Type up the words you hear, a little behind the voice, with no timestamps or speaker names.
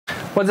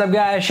What's up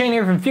guys, Shane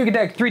here from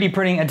Fugatech 3D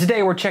Printing, and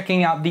today we're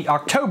checking out the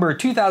October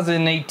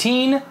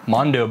 2018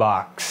 Mondo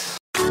box.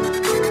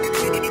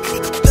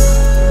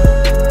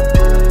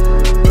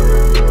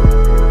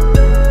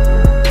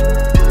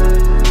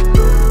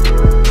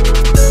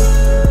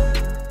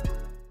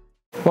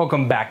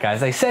 Welcome back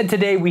guys. I said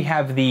today we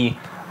have the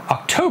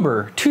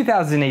October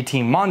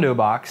 2018 Mondo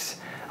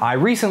box. I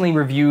recently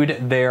reviewed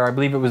their, I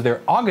believe it was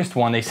their August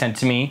one they sent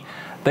to me.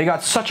 They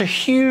got such a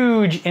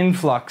huge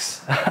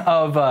influx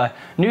of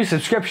new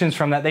subscriptions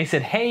from that. They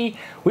said, hey,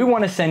 we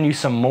want to send you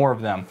some more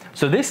of them.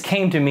 So this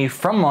came to me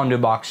from Mondo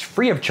box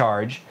free of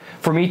charge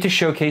for me to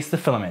showcase the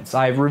filaments.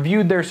 I've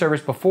reviewed their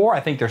service before. I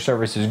think their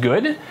service is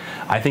good.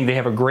 I think they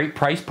have a great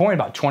price point,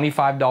 about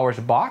 $25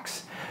 a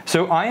box.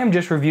 So I am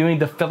just reviewing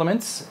the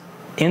filaments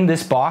in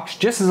this box,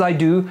 just as I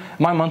do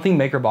my monthly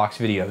maker box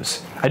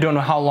videos. I don't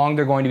know how long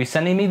they're going to be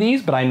sending me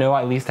these, but I know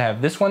at least I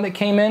have this one that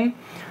came in.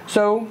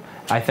 So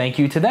I thank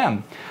you to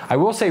them. I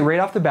will say right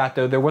off the bat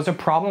though, there was a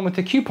problem with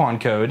the coupon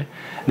code.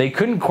 They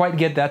couldn't quite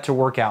get that to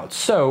work out.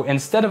 So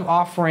instead of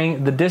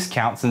offering the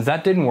discount, since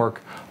that didn't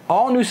work,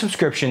 all new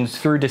subscriptions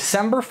through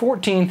December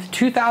 14th,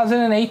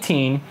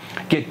 2018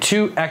 get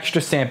 2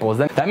 extra samples.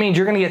 That means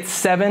you're gonna get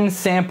 7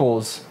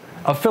 samples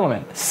of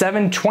filament,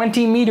 7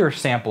 20-meter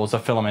samples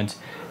of filament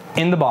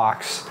in the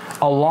box,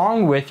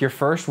 along with your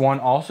first one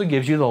also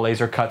gives you the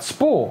laser cut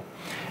spool.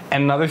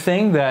 And another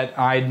thing that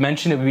I'd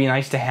mentioned it would be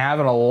nice to have,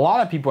 and a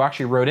lot of people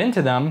actually wrote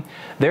into them,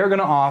 they're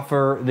gonna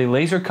offer the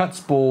laser cut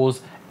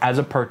spools as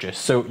a purchase.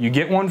 So you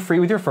get one free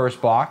with your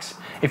first box.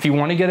 If you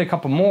wanna get a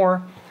couple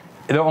more,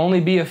 it'll only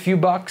be a few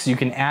bucks. You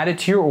can add it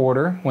to your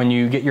order when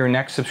you get your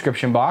next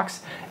subscription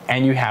box,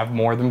 and you have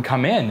more of them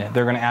come in.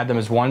 They're gonna add them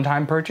as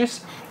one-time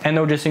purchase, and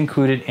they'll just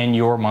include it in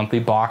your monthly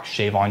box,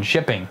 shave on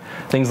shipping,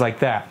 things like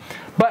that.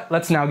 But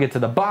let's now get to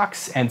the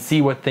box and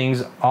see what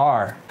things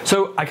are.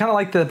 So I kind of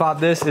like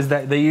about this is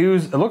that they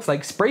use, it looks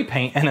like spray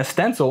paint and a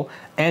stencil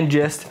and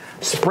just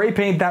spray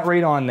paint that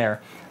right on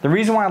there. The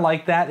reason why I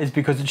like that is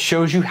because it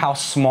shows you how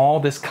small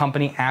this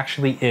company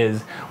actually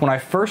is. When I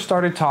first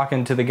started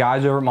talking to the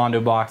guys over at Mondo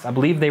Box, I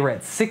believe they were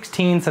at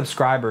 16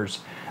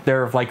 subscribers.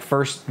 Their like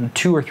first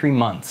 2 or 3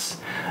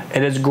 months.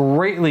 It has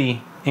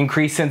greatly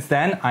increased since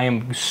then. I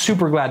am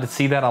super glad to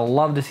see that. I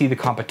love to see the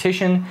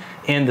competition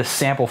in the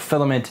sample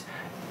filament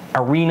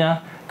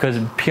arena, because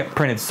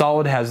Printed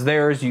Solid has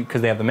theirs,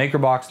 because they have the Maker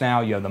box now,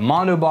 you have the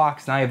Mondo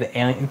box, now you have the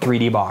Alien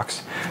 3D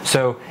box.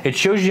 So it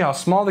shows you how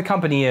small the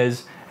company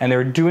is, and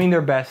they're doing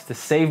their best to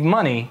save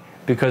money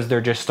because they're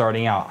just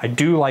starting out. I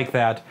do like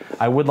that.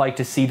 I would like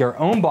to see their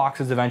own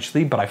boxes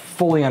eventually, but I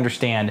fully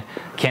understand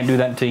can't do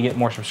that until you get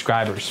more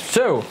subscribers.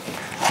 So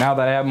now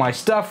that I have my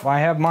stuff, I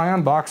have my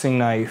unboxing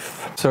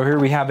knife. So here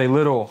we have a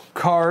little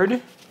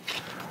card,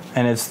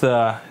 and it's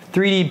the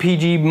 3D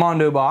PG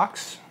Mondo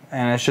box.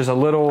 And it's just a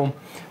little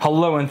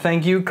hello and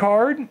thank you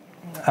card.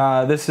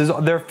 This is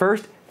their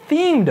first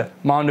themed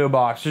Mondo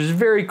box, which is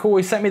very cool.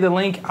 He sent me the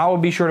link. I will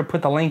be sure to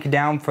put the link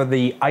down for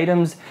the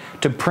items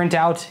to print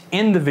out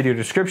in the video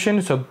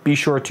description, so be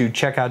sure to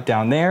check out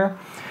down there.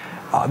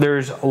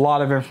 There's a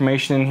lot of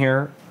information in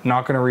here.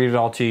 Not gonna read it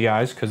all to you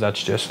guys because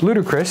that's just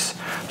ludicrous.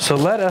 So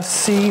let us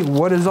see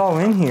what is all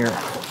in here.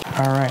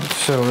 All right,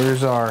 so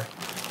here's our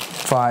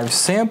 5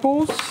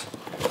 samples,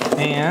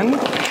 and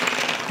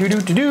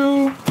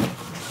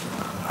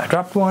I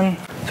dropped one.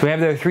 So we have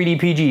their 3D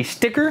PG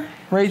sticker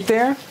right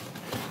there.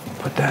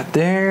 Put that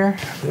there,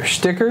 their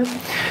sticker.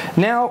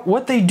 Now,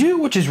 what they do,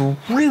 which is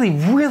really,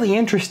 really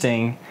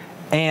interesting,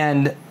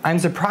 and I'm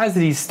surprised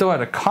that he's still at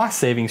a cost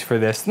savings for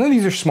this. None of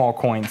these are small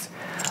coins,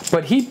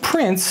 but he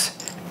prints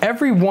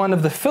every one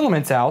of the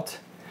filaments out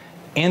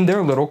in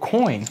their little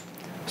coin.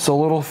 So a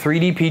little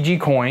 3D PG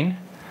coin,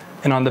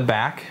 and on the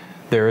back,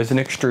 there is an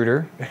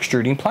extruder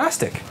extruding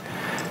plastic.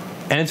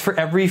 And it's for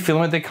every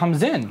filament that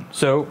comes in.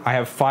 So I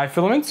have 5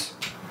 filaments.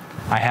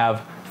 I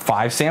have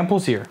 5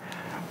 samples here.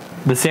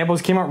 The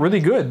samples came out really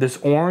good. This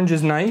orange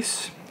is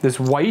nice. This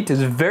white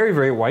is very,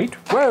 very white.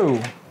 Whoa!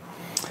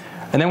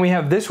 And then we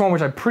have this one,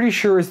 which I'm pretty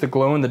sure is the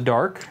glow in the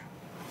dark.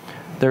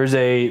 There's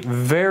a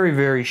very,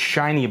 very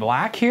shiny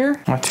black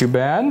here. Not too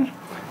bad.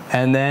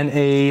 And then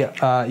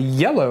a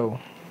yellow.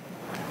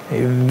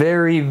 A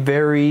very,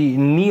 very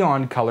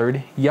neon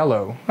colored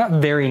yellow. Not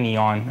very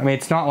neon. I mean,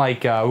 it's not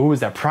like, who was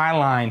that?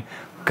 Pryline.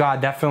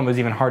 God, that film was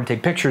even hard to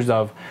take pictures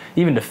of.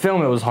 Even to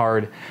film it was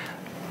hard.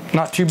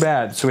 Not too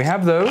bad. So we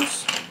have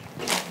those.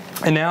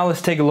 And now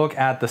let's take a look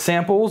at the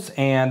samples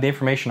and the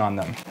information on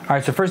them. All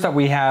right, so first up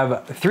we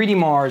have 3D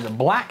Mars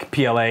Black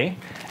PLA.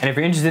 And if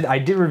you're interested, I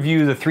did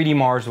review the 3D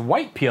Mars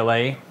White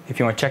PLA, if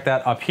you want to check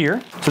that up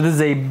here. So this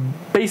is a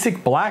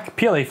basic black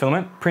PLA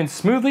filament, prints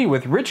smoothly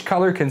with rich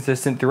color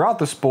consistent throughout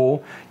the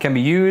spool, can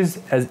be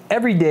used as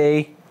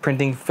everyday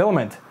printing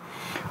filament.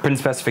 Print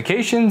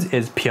specifications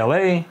is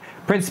PLA,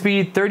 print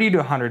speed 30 to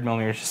 100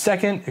 millimeters a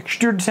second,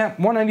 extrude temp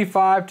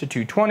 195 to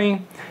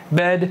 220,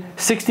 bed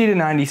 60 to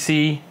 90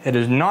 C. It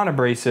is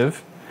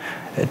non-abrasive.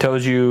 It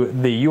tells you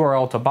the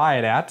URL to buy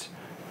it at.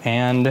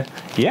 And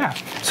yeah,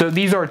 so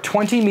these are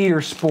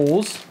 20-meter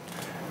spools,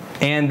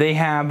 and they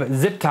have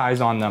zip ties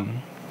on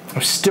them.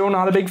 I'm still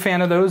not a big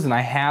fan of those, and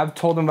I have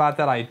told them about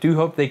that. I do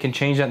hope they can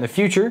change that in the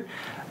future.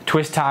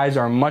 Twist ties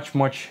are much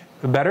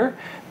better,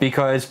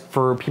 because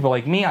for people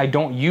like me, I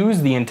don't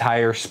use the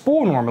entire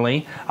spool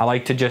normally. I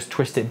like to just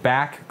twist it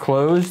back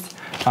closed,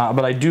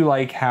 but I do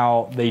like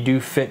how they do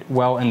fit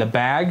well in the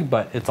bag,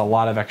 but it's a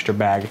lot of extra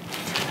bag.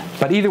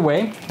 But either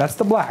way, that's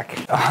the black.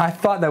 I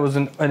thought that was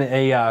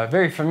a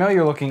very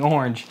familiar looking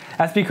orange.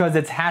 That's because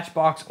it's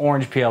Hatchbox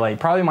Orange PLA,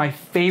 probably my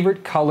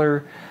favorite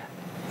color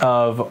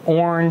of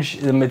orange.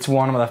 It's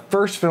one of the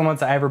first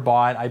filaments I ever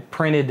bought. I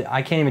printed,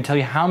 I can't even tell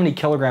you how many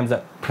kilograms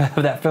of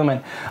that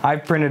filament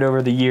I've printed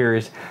over the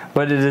years,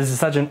 but it is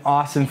such an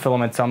awesome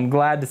filament, so I'm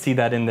glad to see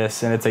that in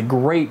this, and it's a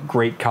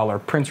great color,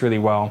 prints really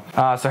well.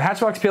 So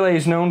Hatchbox PLA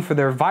is known for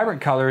their vibrant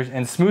colors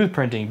and smooth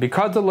printing.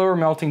 Because the lower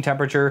melting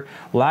temperature,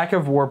 lack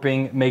of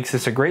warping makes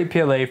this a great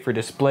PLA for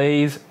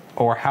displays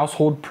or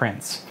household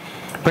prints.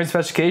 Print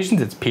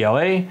specifications, it's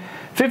PLA.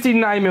 50 to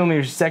 90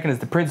 millimeters a second is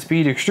the print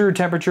speed. Extruder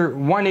temperature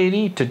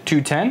 180 to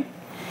 210.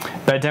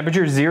 Bed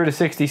temperature 0 to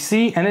 60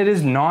 C, and it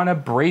is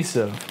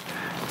non-abrasive.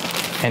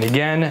 And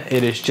again,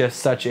 it is just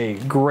such a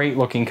great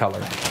looking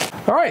color.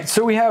 All right,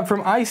 so we have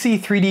from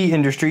IC3D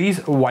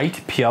Industries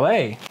White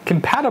PLA.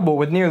 Compatible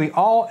with nearly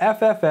all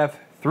FFF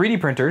 3D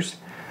printers,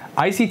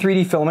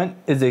 IC3D filament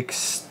is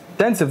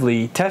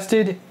extensively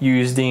tested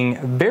using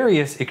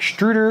various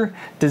extruder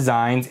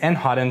designs and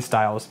hot end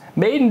styles,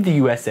 made in the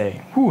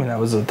USA. Whew, that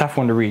was a tough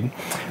one to read.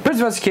 Print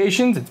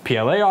specifications, it's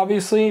PLA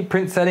obviously.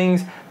 Print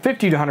settings,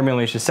 50 to 100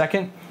 milliliters a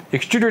second.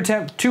 Extruder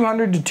temp,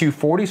 200 to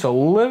 240, so a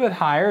little bit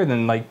higher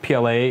than like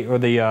PLA or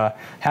the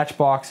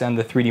Hatchbox and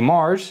the 3D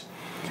Mars.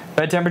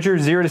 Bed temperature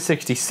 0 to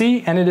 60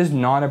 C, and it is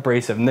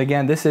non-abrasive. And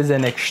again, this is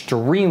an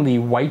extremely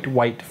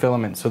white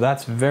filament, so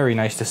that's very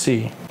nice to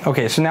see.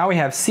 Okay, so now we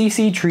have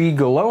CCtree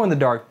Glow in the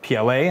Dark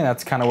PLA, and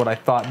that's kind of what I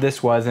thought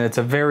this was, and it's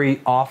a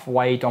very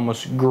off-white,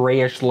 almost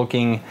grayish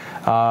looking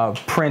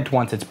print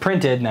once it's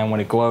printed, and then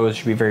when it glows, it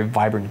should be very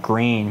vibrant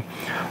green.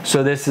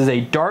 So this is a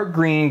dark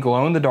green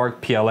glow in the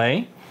dark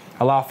PLA.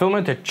 Allow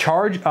filament to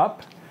charge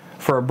up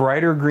for a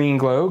brighter green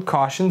glow.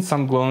 Caution,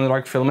 some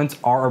glow-in-the-dark filaments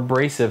are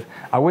abrasive.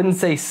 I wouldn't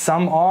say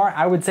some are,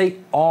 I would say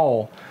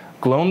all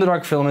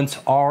glow-in-the-dark filaments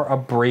are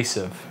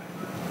abrasive.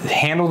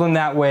 Handle them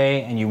that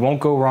way and you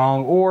won't go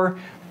wrong, or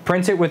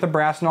print it with a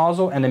brass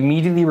nozzle and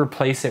immediately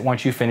replace it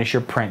once you finish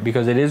your print,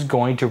 because it is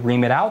going to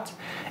ream it out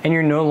and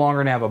you're no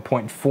longer gonna have a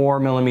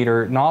 0.4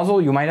 millimeter nozzle,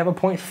 you might have a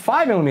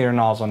 0.5 millimeter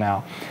nozzle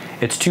now.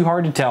 It's too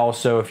hard to tell,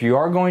 so if you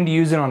are going to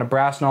use it on a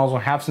brass nozzle,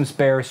 have some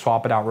spare,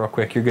 swap it out real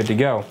quick, you're good to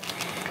go.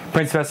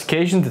 Print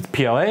specifications, it's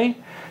PLA.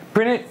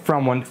 Print it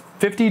from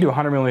 150 to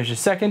 100 milliliters a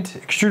second.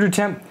 Extruder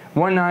temp,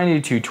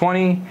 190 to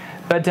 220.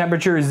 Bed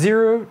temperature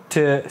 0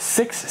 to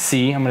 6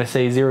 C. I'm gonna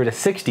say 0 to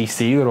 60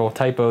 C, little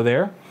typo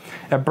there.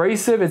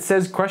 Abrasive, it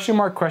says question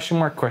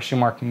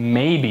mark,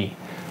 maybe.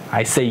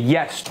 I say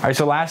yes. All right,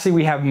 so lastly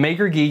we have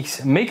Maker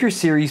Geeks Maker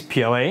Series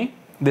PLA.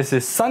 This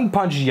is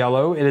Sunpunch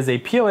Yellow. It is a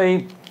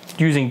PLA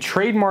using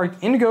trademark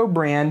Indigo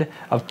brand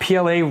of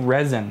PLA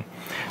resin.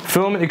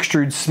 Filament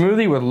extrudes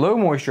smoothly with low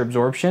moisture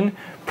absorption.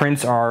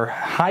 Prints are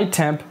high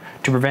temp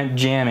to prevent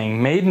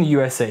jamming. Made in the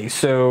USA.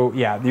 So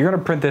yeah, you're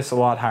gonna print this a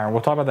lot higher.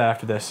 We'll talk about that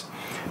after this.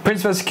 Print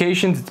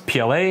specifications, it's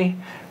PLA.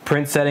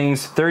 Print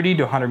settings, 30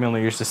 to 100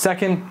 milliliters a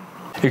second.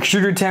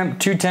 Extruder temp,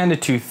 210 to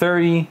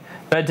 230.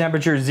 Bed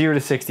temperature 0 to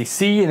 60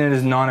 C, and it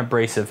is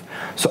non-abrasive.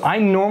 So I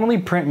normally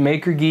print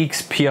Maker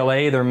Geeks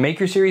PLA, their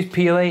Maker Series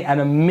PLA, at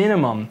a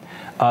minimum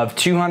of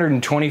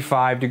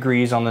 225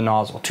 degrees on the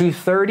nozzle.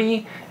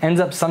 230 ends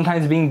up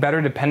sometimes being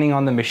better depending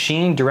on the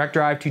machine. Direct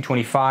drive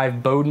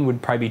 225, Bowden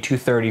would probably be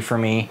 230 for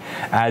me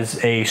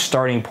as a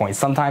starting point.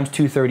 Sometimes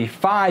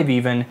 235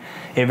 even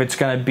if it's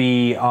gonna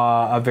be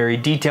a very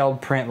detailed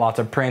print, lots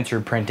of prints,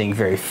 you're printing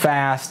very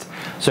fast.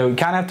 So you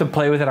kind of have to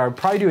play with it. I would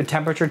probably do a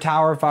temperature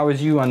tower if I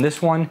was you on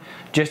this one,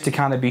 just to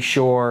kind of be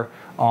sure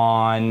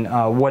on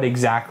what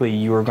exactly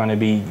you are going to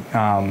be,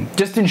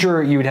 just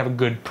ensure you would have a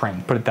good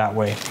print, put it that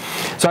way.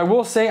 So I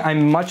will say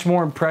I'm much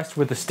more impressed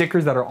with the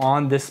stickers that are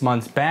on this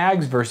month's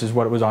bags versus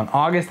what it was on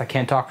August. I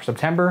can't talk for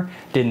September,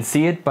 didn't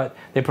see it, but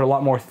they put a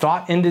lot more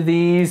thought into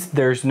these.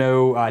 There's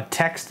no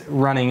text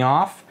running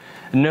off.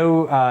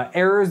 No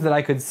errors that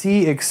I could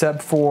see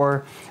except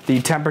for the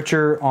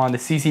temperature on the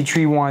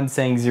CCtree one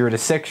saying 0 to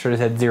 6, or it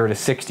said 0 to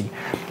 60.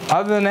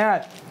 Other than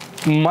that,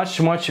 much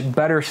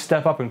better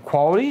step up in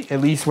quality, at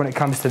least when it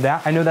comes to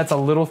that. I know that's a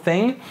little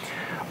thing,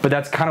 but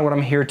that's kind of what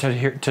I'm here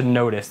to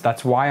notice.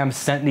 That's why I'm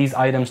sent these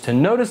items, to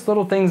notice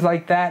little things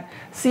like that,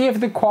 see if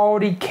the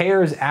quality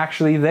care is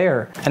actually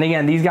there. And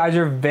again, these guys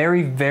are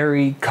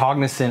very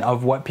cognizant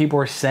of what people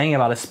are saying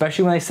about it,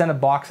 especially when they send a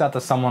box out to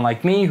someone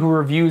like me who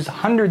reviews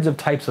hundreds of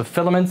types of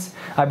filaments.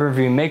 I've been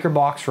reviewing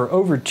MakerBox for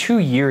over 2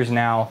 years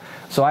now,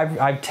 so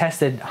I've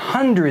tested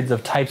hundreds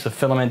of types of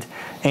filament,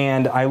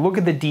 and I look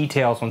at the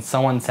details when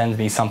someone sends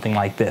me something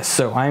like this.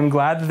 So I'm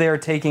glad that they are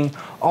taking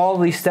all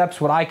of these steps,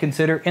 what I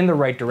consider, in the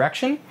right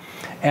direction,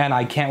 and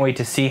I can't wait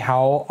to see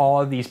how all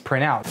of these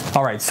print out.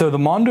 All right, so the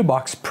Mondo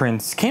box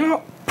prints came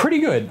out pretty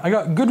good. I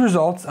got good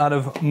results out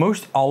of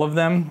most all of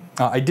them.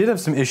 I did have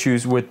some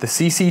issues with the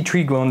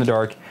CCtree glow in the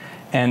dark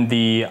and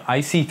the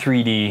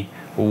IC3D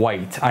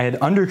white. I had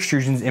under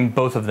extrusions in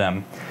both of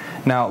them.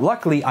 Now,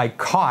 luckily I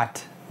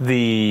caught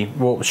the,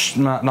 well,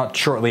 not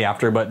shortly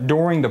after, but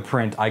during the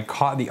print, I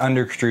caught the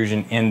under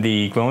extrusion in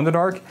the glow in the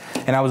dark,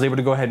 and I was able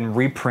to go ahead and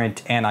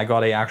reprint, and I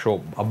got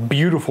a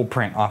beautiful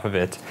print off of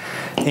it.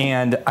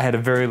 And I had a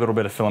very little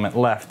bit of filament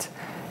left.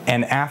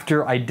 And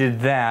after I did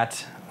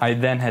that, I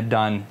then had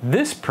done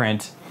this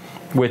print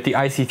with the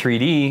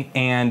IC3D,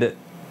 and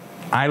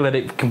I let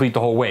it complete the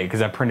whole way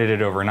because I printed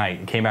it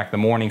overnight. Came back in the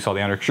morning, saw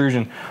the under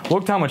extrusion,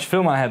 looked how much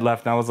film I had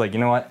left, and I was like, you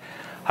know what?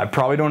 I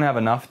probably don't have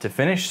enough to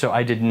finish, so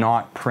I did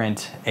not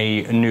print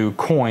a new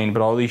coin,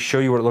 but I'll at least show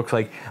you what it looks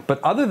like.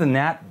 But other than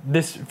that,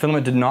 this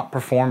filament did not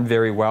perform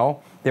very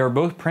well. They were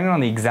both printed on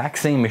the exact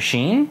same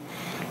machine,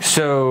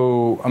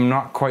 so I'm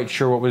not quite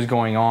sure what was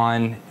going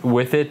on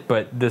with it,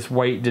 but this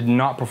white did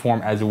not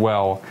perform as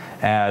well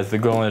as the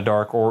glow in the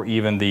dark or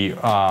even the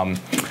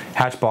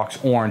Hatchbox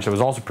orange that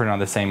was also printed on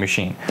the same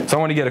machine. So I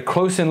want to get a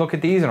close-in look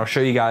at these and I'll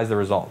show you guys the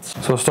results.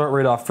 So I'll start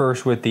right off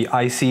first with the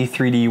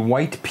IC3D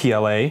white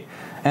PLA.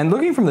 And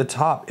looking from the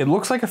top, it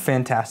looks like a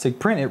fantastic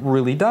print, it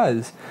really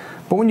does.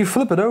 But when you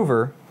flip it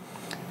over,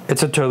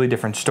 it's a totally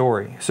different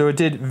story. So it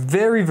did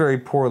very, very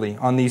poorly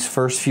on these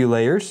first few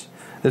layers.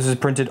 This is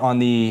printed on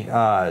the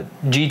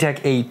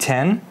Geeks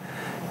A10.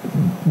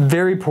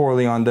 Very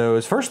poorly on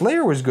those. First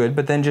layer was good,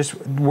 but then just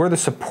where the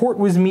support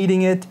was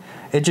meeting it,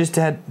 it just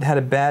had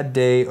a bad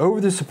day. Over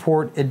the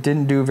support, it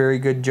didn't do a very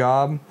good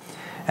job.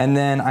 And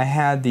then I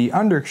had the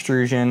under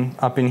extrusion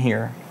up in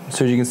here.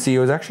 So as you can see, it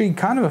was actually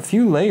kind of a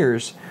few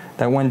layers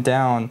that went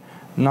down,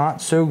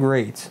 not so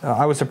great.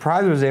 I was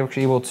surprised I was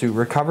actually able to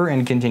recover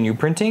and continue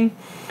printing,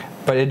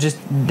 but it just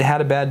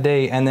had a bad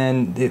day, and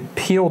then it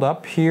peeled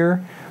up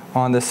here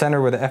on the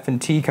center where the F and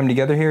T come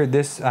together here.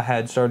 This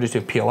had started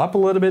to peel up a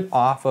little bit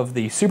off of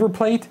the super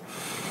plate.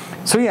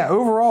 So yeah,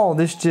 overall,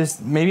 this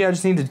just, maybe I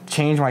just need to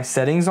change my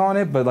settings on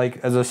it, but like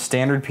as a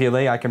standard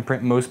PLA, I can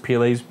print most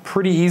PLAs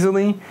pretty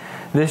easily.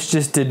 This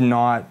just did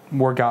not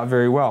work out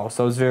very well,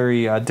 so I was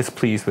very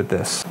displeased with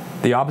this.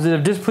 The opposite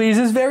of displeased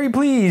is very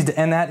pleased,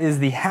 and that is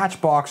the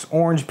Hatchbox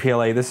orange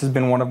PLA. This has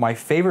been one of my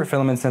favorite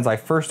filaments since I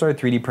first started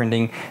 3D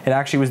printing. It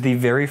actually was the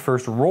very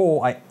first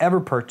roll I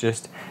ever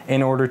purchased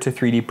in order to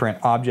 3D print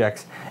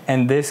objects,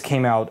 and this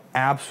came out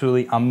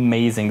absolutely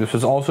amazing. This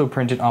was also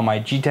printed on my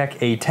Geeks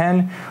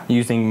A10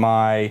 using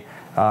my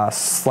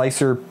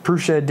Slicer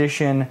Prusa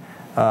Edition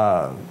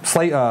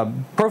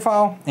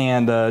profile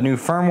and new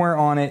firmware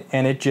on it,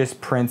 and it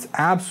just prints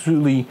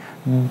absolutely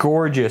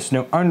gorgeous.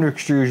 No under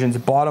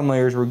extrusions, bottom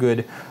layers were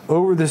good.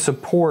 Over the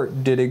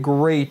support did a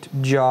great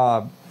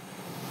job.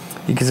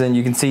 Because then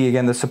you can see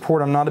again the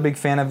support I'm not a big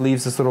fan of,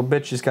 leaves this little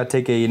bit. Just got to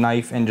take a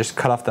knife and just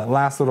cut off that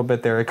last little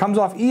bit there. It comes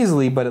off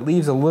easily, but it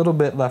leaves a little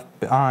bit left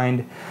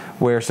behind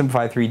where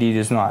Simplified 3D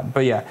does not.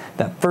 But yeah,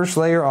 that first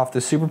layer off the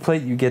super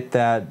plate, you get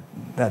that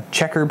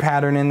checker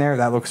pattern in there.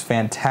 That looks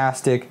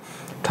fantastic.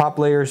 Top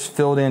layers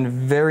filled in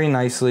very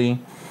nicely.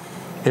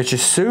 It's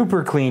just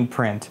super clean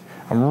print.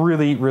 I'm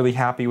really, really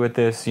happy with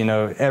this. You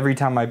know, every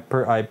time I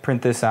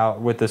print this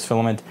out with this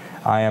filament,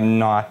 I am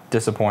not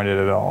disappointed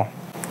at all.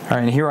 All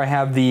right, and here I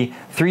have the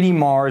 3D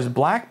Mars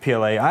Black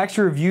PLA. I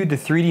actually reviewed the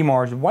 3D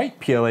Mars White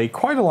PLA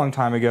quite a long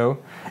time ago,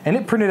 and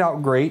it printed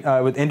out great.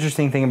 The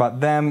interesting thing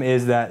about them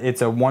is that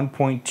it's a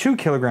 1.2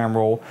 kilogram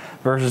roll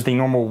versus the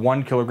normal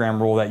 1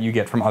 kilogram roll that you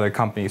get from other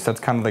companies. So that's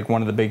kind of like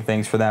one of the big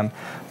things for them.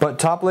 But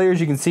top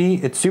layers, you can see,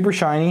 it's super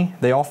shiny.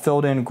 They all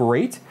filled in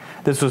great.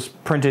 This was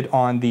printed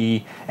on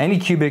the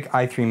Anycubic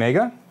i3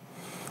 Mega.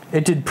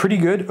 It did pretty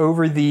good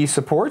over the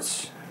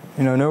supports.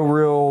 You know, no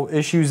real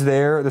issues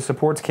there. The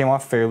supports came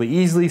off fairly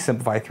easily.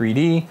 Simplify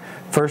 3D.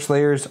 First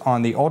layers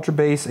on the Ultra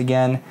Base,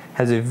 again,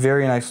 has a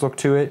very nice look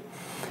to it.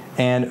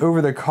 And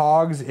over the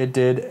cogs, it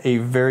did a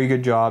very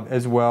good job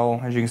as well.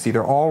 As you can see,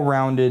 they're all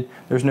rounded.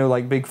 There's no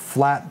like big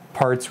flat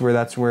parts where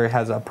that's where it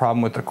has a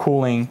problem with the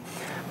cooling.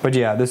 But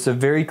yeah, this is a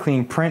very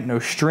clean print, no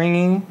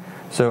stringing.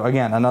 So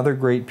again, another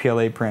great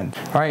PLA print.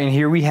 All right, and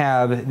here we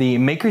have the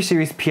Maker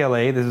Series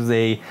PLA. This is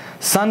a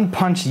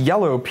Sunpunch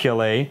Yellow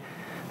PLA.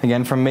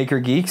 Again, from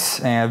Maker Geeks,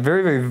 and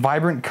very, very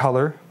vibrant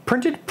color.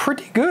 Printed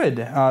pretty good.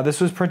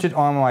 This was printed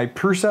on my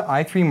Prusa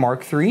i3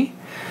 Mark III,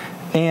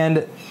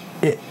 and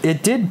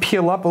it did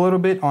peel up a little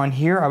bit on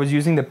here. I was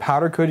using the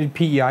powder-coated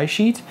PEI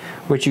sheet,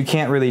 which you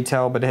can't really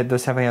tell, but it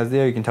definitely has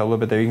there. You can tell a little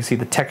bit there. You can see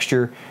the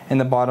texture in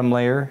the bottom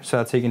layer, so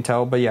that's how you can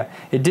tell. But yeah,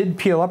 it did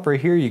peel up right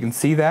here. You can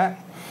see that.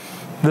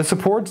 The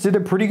supports did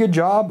a pretty good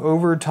job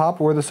over top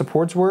where the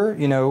supports were.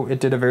 You know, it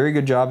did a very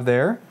good job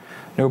there.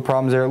 No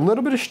problems there. A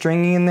little bit of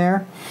stringing in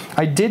there.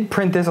 I did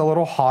print this a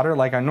little hotter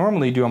like I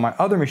normally do on my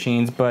other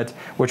machines, but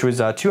which was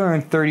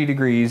 230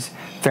 degrees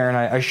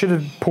Fahrenheit. I should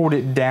have pulled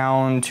it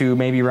down to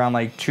maybe around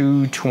like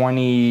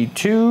 222,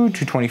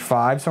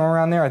 225, somewhere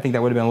around there. I think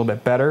that would have been a little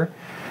bit better.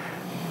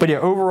 But yeah,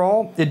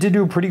 overall, it did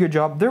do a pretty good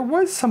job. There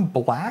was some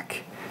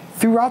black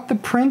throughout the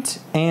print,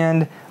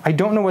 and I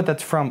don't know what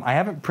that's from. I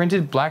haven't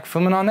printed black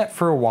filament on that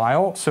for a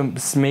while, so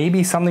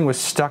maybe something was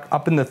stuck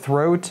up in the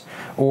throat,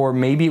 or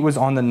maybe it was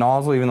on the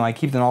nozzle, even though I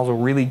keep the nozzle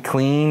really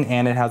clean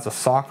and it has a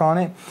sock on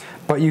it.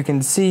 But you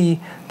can see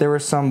there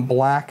was some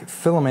black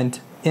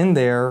filament in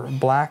there,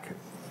 black,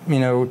 you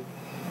know,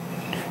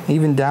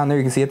 even down there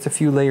you can see it's a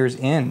few layers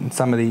in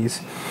some of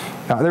these.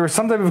 There was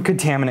some type of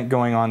contaminant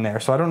going on there,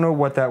 so I don't know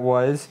what that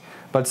was,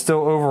 but still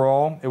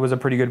overall it was a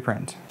pretty good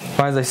print.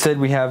 As I said,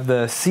 we have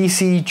the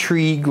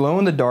CCtree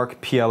glow-in-the-dark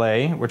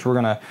PLA, which we're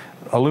gonna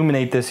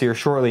illuminate this here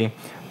shortly,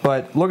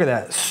 but look at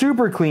that,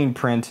 super clean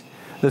print.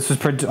 This was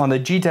printed on the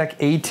Geeks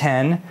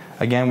A10,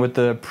 again with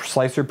the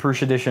Slicer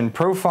Prush Edition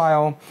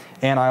profile,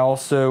 and I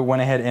also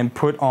went ahead and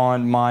put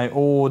on my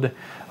old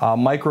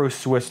micro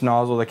Swiss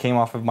nozzle that came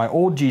off of my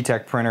old Geeks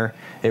printer.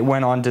 It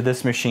went onto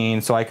this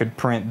machine so I could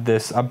print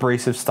this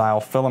abrasive style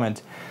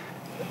filament.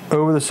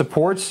 Over the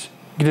supports,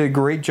 you did a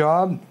great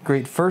job,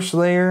 great first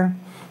layer,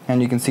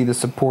 and you can see the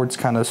supports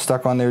kind of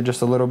stuck on there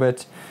just a little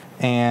bit.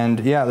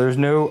 And yeah, there's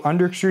no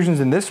under extrusions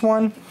in this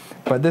one,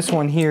 but this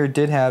one here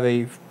did have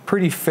a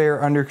pretty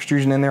fair under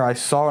extrusion in there. I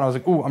saw it and I was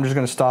like, ooh, I'm just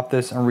gonna stop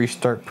this and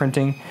restart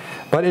printing.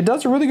 But it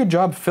does a really good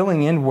job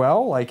filling in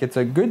well. Like, it's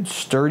a good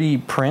sturdy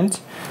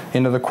print.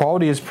 You know, the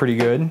quality is pretty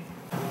good.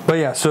 But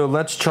yeah, so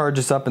let's charge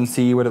this up and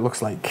see what it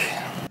looks like.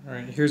 All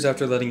right, here's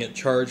after letting it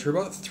charge for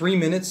about 3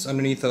 minutes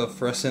underneath a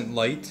fluorescent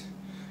light.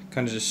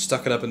 Kind of just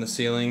stuck it up in the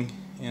ceiling.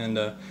 And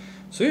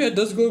so yeah, it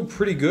does glow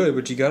pretty good,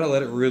 but you gotta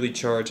let it really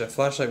charge. That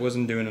flashlight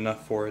wasn't doing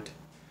enough for it.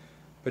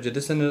 But yeah,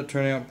 this ended up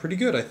turning out pretty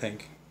good, I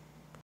think.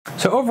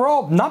 So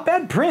overall, not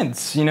bad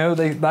prints. You know,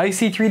 the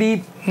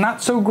IC3D,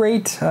 not so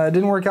great.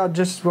 Didn't work out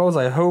just as well as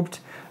I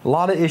hoped. A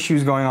lot of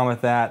issues going on with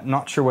that.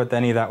 Not sure what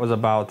any of that was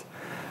about.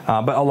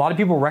 But a lot of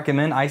people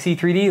recommend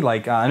IC3D.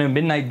 Like, I know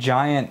Midnight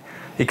Giant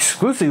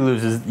exclusively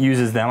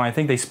uses them. I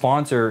think they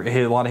sponsor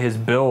a lot of his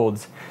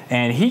builds,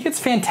 and he gets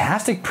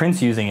fantastic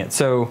prints using it.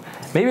 So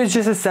maybe it's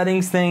just a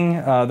settings thing.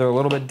 They're a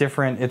little bit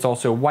different. It's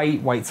also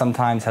white. White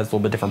sometimes has a little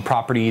bit different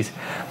properties,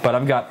 but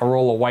I've got a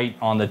roll of white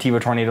on the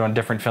Tivo Tornado on a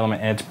different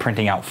filament, and it's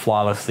printing out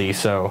flawlessly.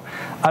 So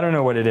I don't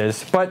know what it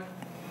is, but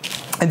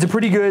it's a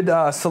pretty good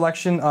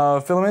selection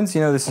of filaments.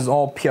 You know, this is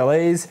all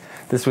PLAs.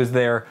 This was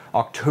their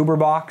October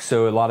box,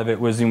 so a lot of it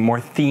was more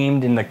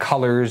themed in the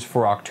colors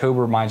for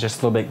October. Mine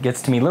just a little bit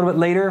gets to me a little bit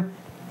later.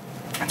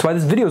 That's why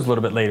this video is a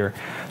little bit later.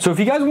 So if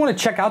you guys want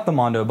to check out the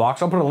Mondo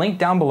box, I'll put a link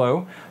down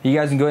below. You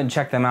guys can go ahead and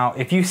check them out.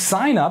 If you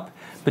sign up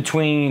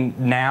between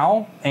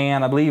now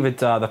and I believe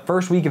it's the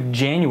first week of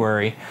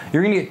January,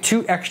 you're gonna get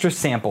 2 extra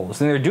samples.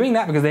 And they're doing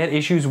that because they had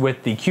issues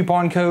with the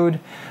coupon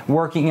code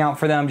working out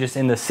for them just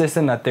in the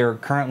system that they're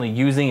currently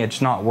using.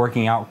 It's not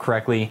working out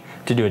correctly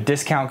to do a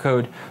discount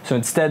code. So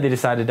instead they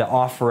decided to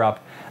offer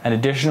up an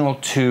additional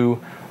 2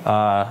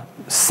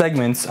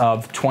 segments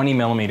of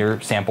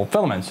 20mm sample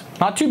filaments.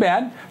 Not too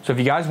bad. So if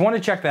you guys want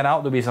to check that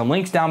out, there'll be some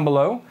links down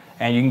below,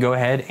 and you can go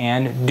ahead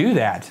and do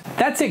that.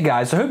 That's it,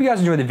 guys. So I hope you guys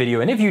enjoyed the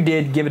video, and if you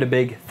did, give it a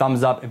big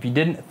thumbs up. If you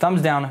didn't,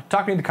 thumbs down.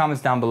 Talk to me in the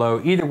comments down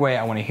below. Either way,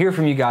 I want to hear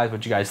from you guys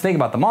what you guys think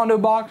about the Mondo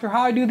box or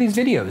how I do these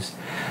videos.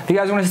 If you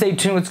guys want to stay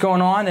tuned what's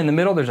going on, in the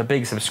middle there's a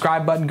big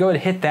subscribe button. Go ahead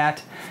and hit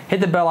that. Hit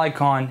the bell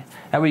icon.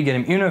 That way you get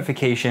an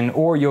notification,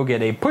 or you'll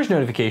get a push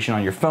notification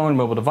on your phone,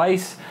 mobile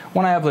device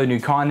when I upload new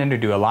content or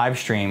do a live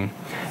stream.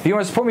 If you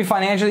want to support me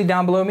financially,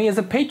 down below me is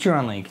a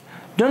Patreon link.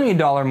 Donate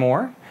 $1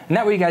 more. And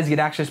that way you guys get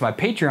access to my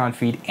Patreon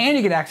feed, and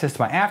you get access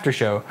to my after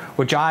show,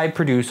 which I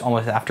produce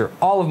almost after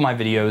all of my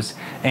videos.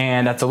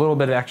 And that's a little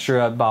bit of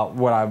extra about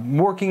what I'm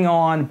working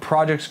on,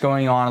 projects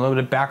going on, a little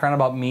bit of background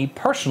about me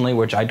personally,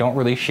 which I don't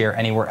really share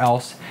anywhere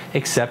else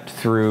except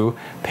through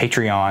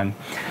Patreon.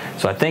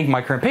 So I thank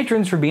my current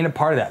patrons for being a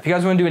part of that. If you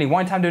guys want to do any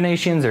one-time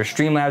donations, there's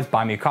Streamlabs,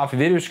 Buy Me a Coffee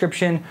video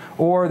description,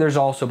 or there's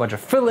also a bunch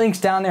of affiliate links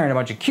down there and a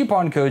bunch of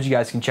coupon codes you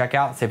guys can check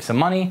out, save some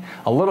money.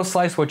 A little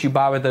slice of what you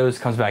buy with those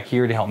comes back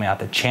here to help me out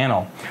the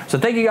channel. So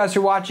thank you guys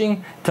for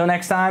watching. Until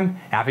next time,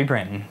 happy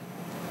printing.